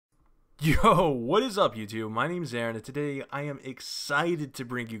Yo, what is up YouTube? My name is Aaron and today I am excited to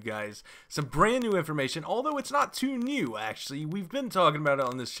bring you guys some brand new information, although it's not too new actually. We've been talking about it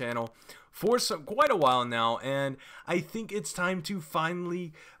on this channel for quite a while now, and I think it's time to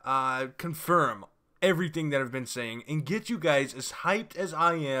finally confirm everything that I've been saying and get you guys as hyped as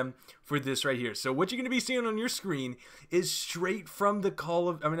I am for this right here. So what you're going to be seeing on your screen is straight from the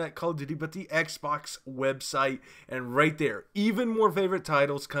not Call of Duty, but the Xbox website, and right there, even more favorite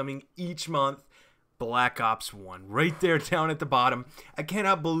titles coming each month. Black Ops 1 right there down at the bottom. I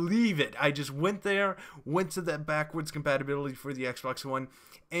cannot believe it. I just went there, went to that backwards compatibility for the Xbox One,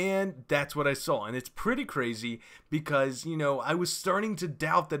 and that's what I saw. And it's pretty crazy because, you know, I was starting to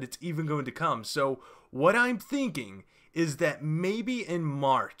doubt that it's even going to come. So what I'm thinking is that maybe in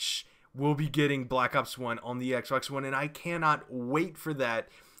March we'll be getting Black Ops 1 on the Xbox One, and I cannot wait for that.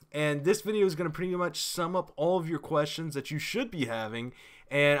 And this video is going to pretty much sum up all of your questions that you should be having,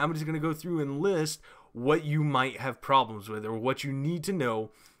 and I'm just going to go through and list what you might have problems with or what you need to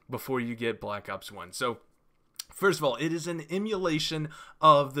know before you get Black Ops 1. So first of all, it is an emulation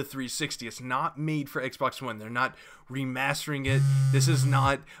of the 360. It's not made for Xbox One. They're not remastering it. This is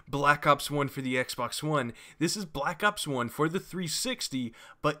not Black Ops 1 for the Xbox One. This is Black Ops 1 for the 360,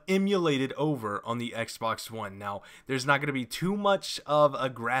 but emulated over on the Xbox One. Now, there's not going to be too much of a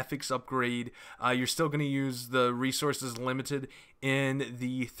graphics upgrade. You're still going to use the resources limited in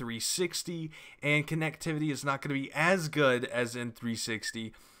the 360, and connectivity is not going to be as good as in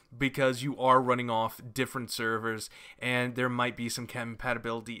 360. Because you are running off different servers and there might be some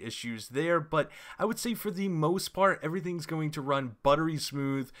compatibility issues there, but I would say for the most part everything's going to run buttery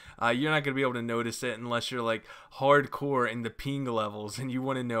smooth. You're not going to be able to notice it unless you're like hardcore in the ping levels and you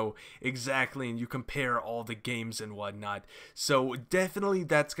want to know exactly and you compare all the games and whatnot. So definitely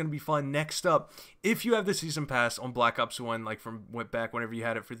that's going to be fun. Next up, if you have the season pass on Black Ops 1, like from back whenever you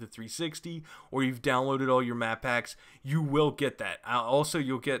had it for the 360, or you've downloaded all your map packs, you will get that. Also,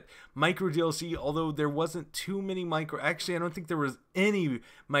 you'll get micro DLC, although there wasn't too many actually I don't think there was any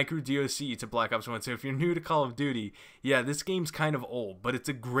micro DLC to Black Ops 1. So if you're new to Call of Duty, yeah, this game's kind of old, but it's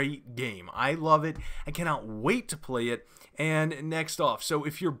a great game. I love it. I cannot wait to play it. And next off, so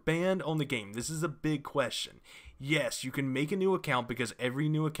if you're banned on the game, this is a big question. Yes, you can make a new account because every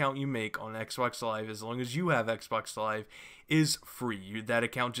new account you make on Xbox Live, as long as you have Xbox Live, is free. That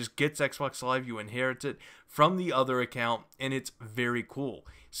account just gets Xbox Live, you inherit it from the other account, and it's very cool.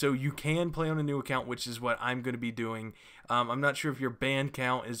 So you can play on a new account, which is what I'm going to be doing. I'm not sure if your ban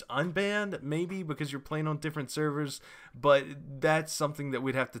count is unbanned, maybe because you're playing on different servers, but that's something that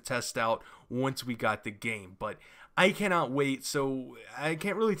we'd have to test out once we got the game. But I cannot wait, so I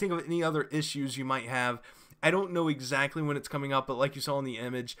can't really think of any other issues you might have. I don't know exactly when it's coming up, but like you saw in the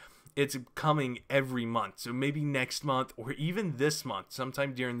image, it's coming every month. So maybe next month or even this month,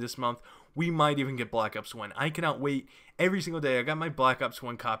 sometime during this month, we might even get Black Ops 1. I cannot wait every single day. I got my Black Ops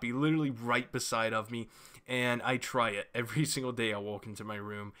 1 copy literally right beside of me, and I try it every single day I walk into my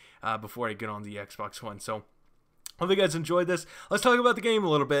room before I get on the Xbox One. So hope you guys enjoyed this. Let's talk about the game a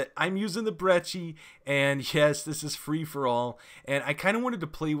little bit. I'm using the Brecci, and yes, this is free for all. And I kind of wanted to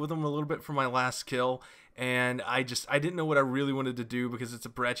play with them a little bit for my last kill, and I didn't know what I really wanted to do because it's a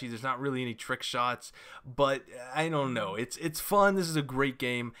Brecci. There's not really any trick shots, but I don't know. It's fun. This is a great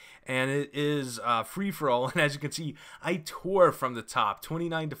game, and it is free for all. And as you can see, I tore from the top,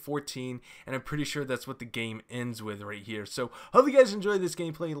 29-14, and I'm pretty sure that's what the game ends with right here. So hope you guys enjoyed this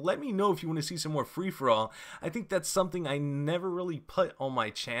gameplay. Let me know if you want to see some more free for all. I think that's something I never really put on my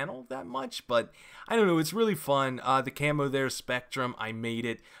channel that much, but I don't know. It's really fun. The camo there, Spectrum, I made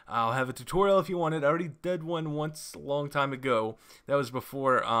it. I'll have a tutorial if you want it. I already did one once a long time ago. That was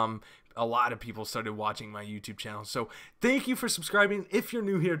before a lot of people started watching my YouTube channel. So thank you for subscribing. If you're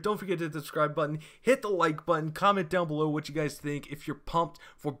new here, don't forget to hit the subscribe button, hit the like button, comment down below what you guys think. If you're pumped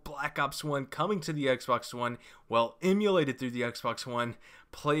for Black Ops 1 coming to the Xbox One, well, emulated through the Xbox One,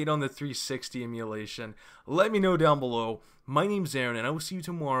 played on the 360 emulation, let me know down below. My name's Aaron, and I will see you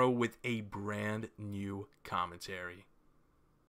tomorrow with a brand new commentary.